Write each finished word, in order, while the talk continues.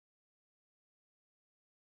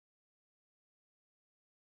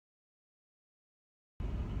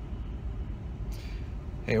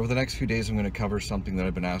Hey, over the next few days I'm going to cover something that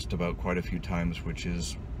I've been asked about quite a few times, which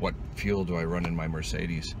is what fuel do I run in my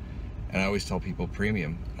Mercedes? And I always tell people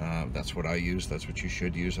premium. That's what I use, that's what you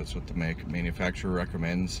should use, that's what the manufacturer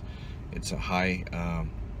recommends. It's a high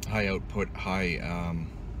output, high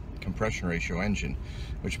compression ratio engine,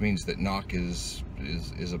 which means that knock is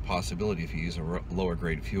a possibility if you use a lower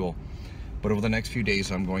grade fuel. But over the next few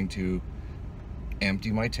days I'm going to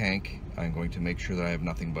empty my tank. I'm going to make sure that I have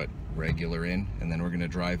nothing but regular in, and then we're going to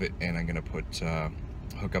drive it, and I'm going to put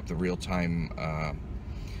hook up the real-time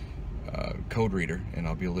code reader, and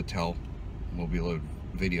I'll be able to tell, we'll be able to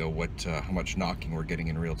video what how much knocking we're getting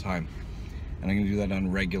in real time. And I'm going to do that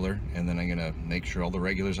on regular, and then I'm going to make sure all the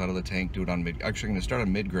regulars out of the tank, do it on mid. Actually, I'm going to start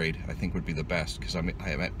on mid-grade. I think would be the best, because I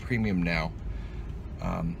am at premium now.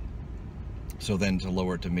 So then to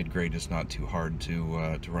lower it to mid-grade is not too hard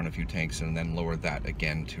to run a few tanks, and then lower that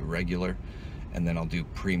again to regular, and then I'll do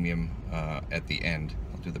premium at the end.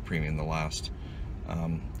 I'll do the premium the last,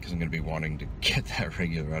 because I'm going to be wanting to get that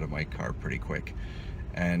regular out of my car pretty quick.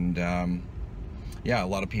 And yeah, a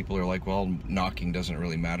lot of people are like, well, knocking doesn't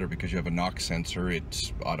really matter because you have a knock sensor.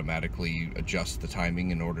 It automatically adjusts the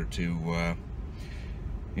timing in order to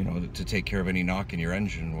you know, to take care of any knock in your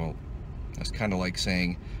engine. Well, that's kind of like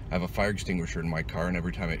saying I have a fire extinguisher in my car, and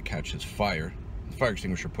every time it catches fire, the fire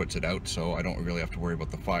extinguisher puts it out, so I don't really have to worry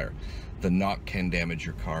about the fire. The knock can damage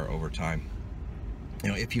your car over time. You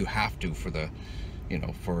know, if you have to, for the, you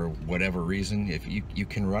know, for whatever reason, if you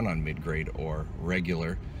can run on mid-grade or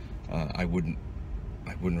regular. I wouldn't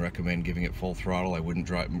recommend giving it full throttle. I wouldn't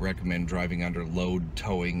recommend driving under load,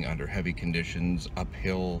 towing under heavy conditions,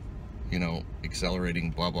 uphill, you know,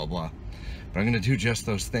 accelerating, blah blah blah. But I'm going to do just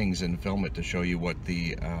those things and film it to show you what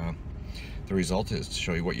the result is, to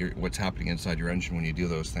show you what's happening inside your engine when you do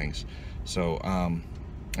those things. So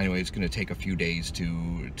anyway, it's going to take a few days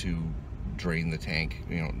to drain the tank.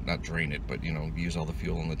 You know, not drain it, but you know, use all the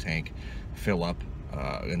fuel in the tank, fill up,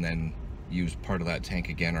 and then use part of that tank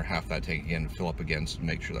again, or half that tank again, and fill up again, to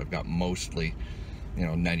make sure that I've got mostly, you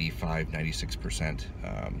know, 95-96%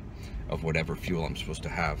 of whatever fuel I'm supposed to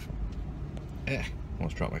have.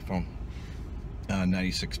 Almost dropped my phone.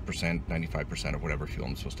 96%, 95% of whatever fuel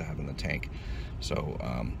I'm supposed to have in the tank. So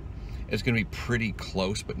it's going to be pretty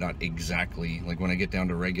close, but not exactly. Like when I get down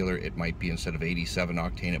to regular, it might be, instead of 87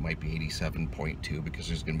 octane, it might be 87.2, because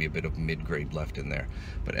there's going to be a bit of mid-grade left in there.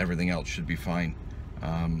 But everything else should be fine.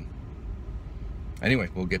 Anyway,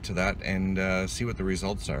 we'll get to that and see what the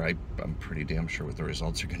results are. I'm pretty damn sure what the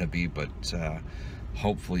results are going to be, but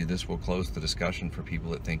hopefully this will close the discussion for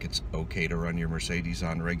people that think it's okay to run your Mercedes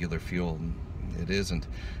on regular fuel. It isn't,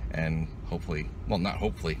 and hopefully, well, not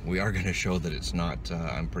hopefully, we are going to show that it's not.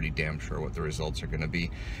 I'm pretty damn sure what the results are going to be,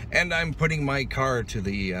 and I'm putting my car to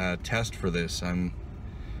the test for this. I'm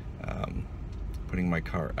putting my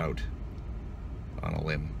car out on a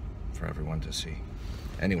limb for everyone to see.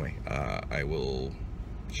 Anyway, I will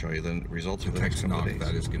show you the results of the next couple of days.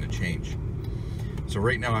 That is going to change. So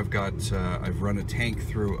right now I've got, I've run a tank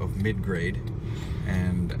through of mid-grade,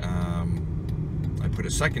 and I put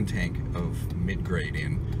a second tank of mid-grade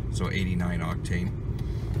in, so 89 octane.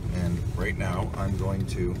 And right now I'm going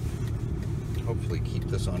to hopefully keep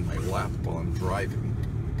this on my lap while I'm driving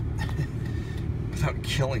without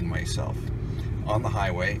killing myself on the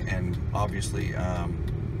highway. And obviously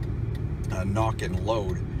knock and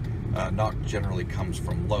load, knock generally comes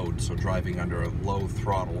from load, so driving under a low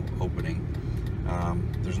throttle opening,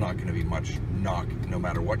 there's not going to be much knock no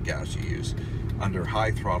matter what gas you use. Under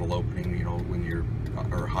high throttle opening, you know, when you're,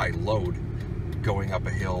 or high load, going up a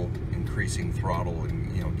hill, increasing throttle,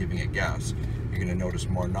 and you know, giving it gas, you're going to notice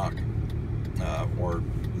more knock, or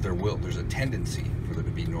there's a tendency for there to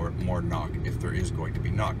be more knock, if there is going to be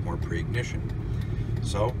knock, more pre-ignition.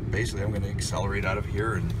 So basically I'm going to accelerate out of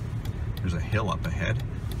here, and there's a hill up ahead,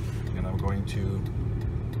 and I'm going to,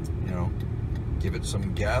 you know, give it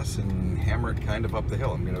some gas and hammer it kind of up the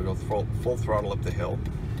hill. I'm going to go full throttle up the hill,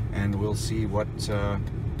 and we'll see what,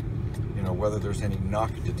 you know, whether there's any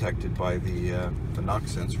knock detected by the knock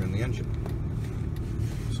sensor in the engine.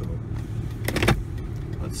 So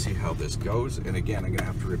let's see how this goes. And again, I'm going to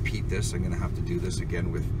have to repeat this. I'm going to have to do this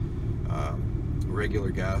again with regular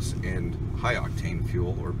gas and high octane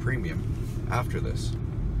fuel, or premium, after this.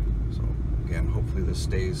 So again, hopefully this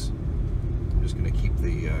stays. I'm just going to keep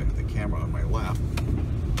the camera on my lap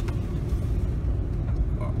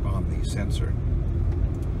on the sensor.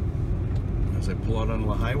 As I pull out onto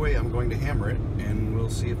the highway, I'm going to hammer it, and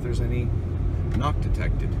we'll see if there's any knock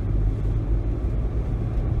detected.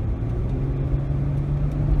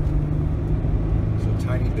 So a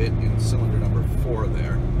tiny bit in cylinder number 4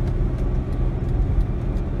 there.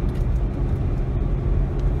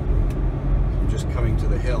 coming to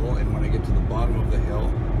the hill, and when I get to the bottom of the hill,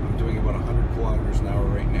 I'm doing about 100 kilometers an hour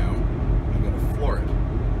right now. I'm going to floor it.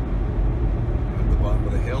 I'm at the bottom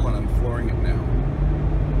of the hill and I'm flooring it now.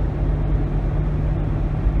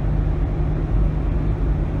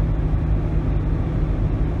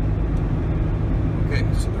 Okay,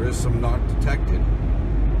 so there is some knock detected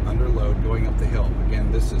under load going up the hill.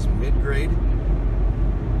 Again, this is mid-grade.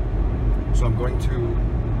 So I'm going to,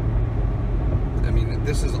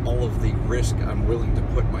 this is all of the risk I'm willing to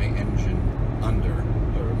put my engine under,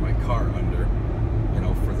 or my car under,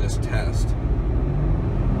 for this test.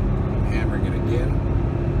 I'm hammering it again.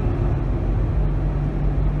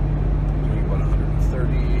 Doing about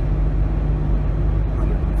 130,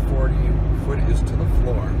 140. Foot is to the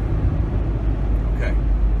floor. Okay.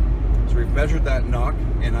 So we've measured that knock,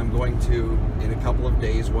 and I'm going to, in a couple of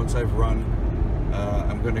days, once I've run,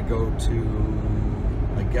 I'm going to go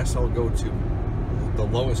to, I guess I'll go to the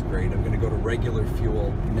lowest grade. I'm going to go to regular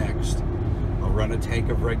fuel next. I'll run a tank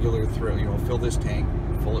of regular through, fill this tank,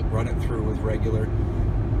 run it through with regular,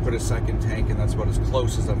 put a second tank, and that's about as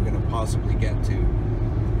close as I'm going to possibly get to,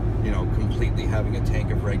 completely having a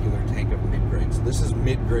tank of regular, tank of mid-grade. So this is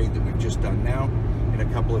mid-grade that we've just done now. In a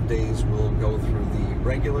couple of days, we'll go through the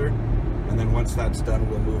regular, and then once that's done,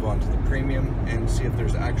 we'll move on to the premium and see if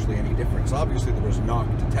there's actually any difference. Obviously, there was knock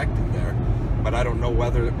detected there, but I don't know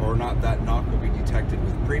whether or not that knock will be detected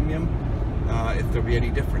with premium, if there'll be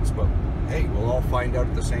any difference. But hey, we'll all find out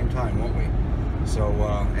at the same time, won't we? So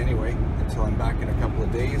anyway, until I'm back in a couple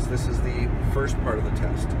of days, this is the first part of the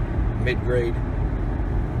test, mid-grade,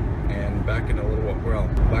 and back in a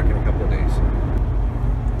couple of days.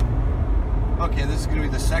 Okay, this is going to be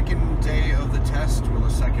the second day of the test, well, the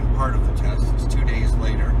second part of the test. It's 2 days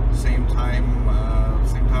later. Same time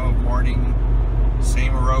of morning,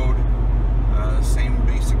 same road, same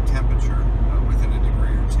basic temperature, within a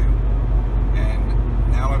degree or two.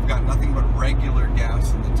 And now I've got nothing but regular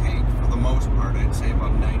gas in the tank. For the most part, I'd say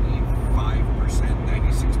about 95%,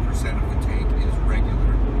 96% of the tank is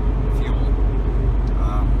regular fuel.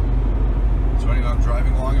 So anyway, I'm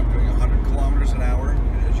driving along, I'm doing 100 kilometers an hour.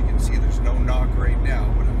 As you can see, there's no knock right now,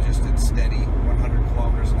 but I'm just at steady 100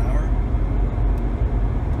 kilometers an hour.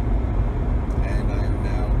 And I am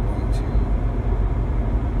now going to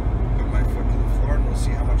put my foot to the floor, and we'll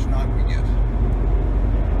see how much knock we get.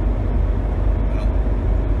 Well,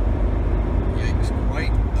 yikes,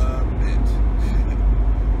 quite a bit.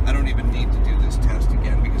 I don't even need to do this test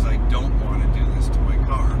again because I don't want to do this to my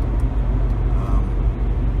car.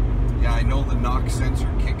 Yeah, I know the knock sensor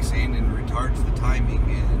kicks in and retards the timing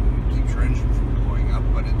and keeps your engine from blowing up,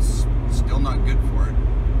 but it's still not good for it.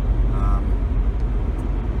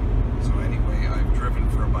 So anyway, I've driven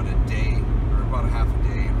for about a day, or about a half a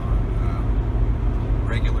day on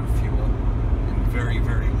regular fuel and very,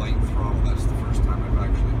 very light throttle. That's the first time I've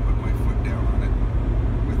actually put my foot down on it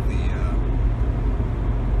with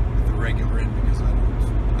the regular in, because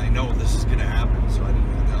I know this is going to happen, so I didn't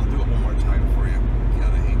have that. I'll do it one more time for you.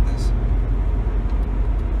 God, I hate this.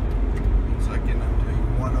 1 second, I'm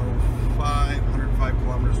doing 105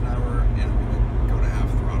 kilometers an hour, and I'm going to go to half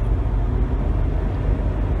throttle.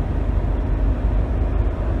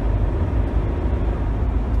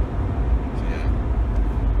 So yeah,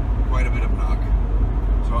 quite a bit of knock.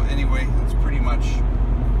 So anyway, it's pretty much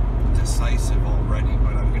decisive already,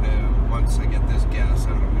 but I'm going to, once I get this gas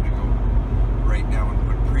out, I'm going to go right now and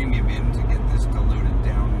put premium in to get this diluted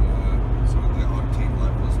down so the octane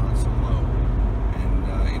level is not so low. And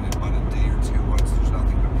in about a day or two, once there's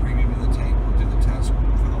nothing but premium in the tank, we'll do the test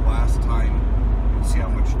for the last time and see how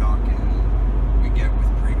much knock we get with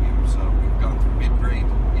premium. So we've gone through mid-grade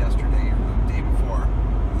yesterday, or the day before.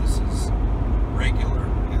 This is regular,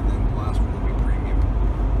 and then the last one will be premium.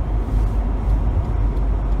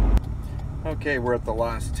 Okay, we're at the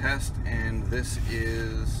last test, and this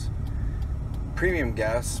is premium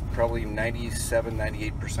gas. Probably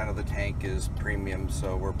 97-98% of the tank is premium,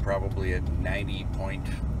 so we're probably at 90.8,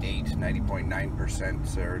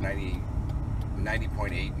 90.9%, or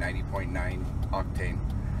 90.8, 90.9 octane.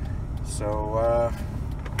 So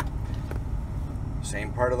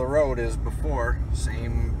same part of the road as before,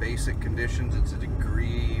 same basic conditions. It's a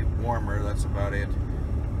degree warmer, that's about it.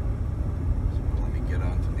 So let me get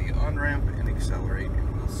onto the on-ramp and accelerate,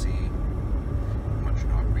 and we'll see how much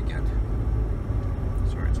knock we get.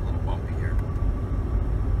 Sorry, it's a little bumpy here.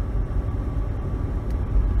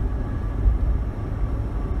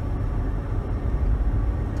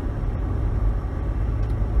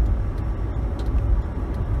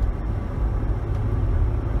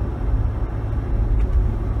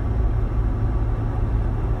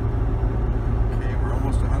 Okay, we're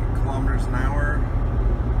almost 100 kilometers an hour.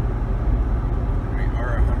 We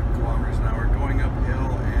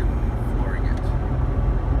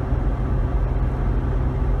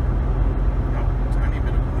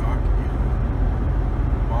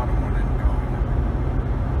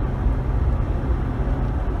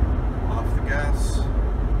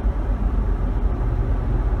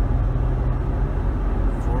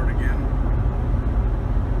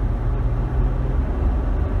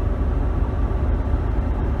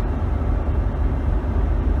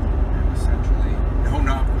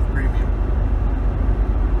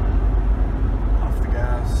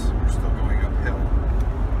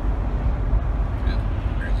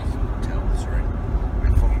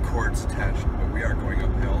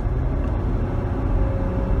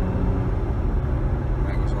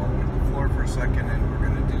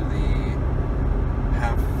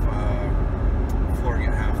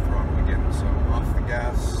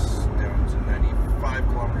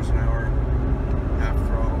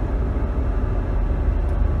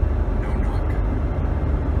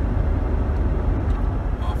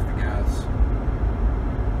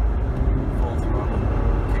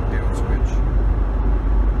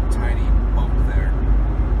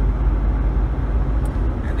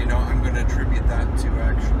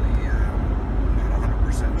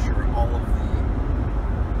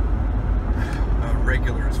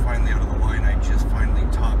regular is finally out of the line. I just finally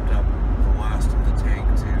topped up the last of the tank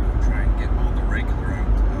to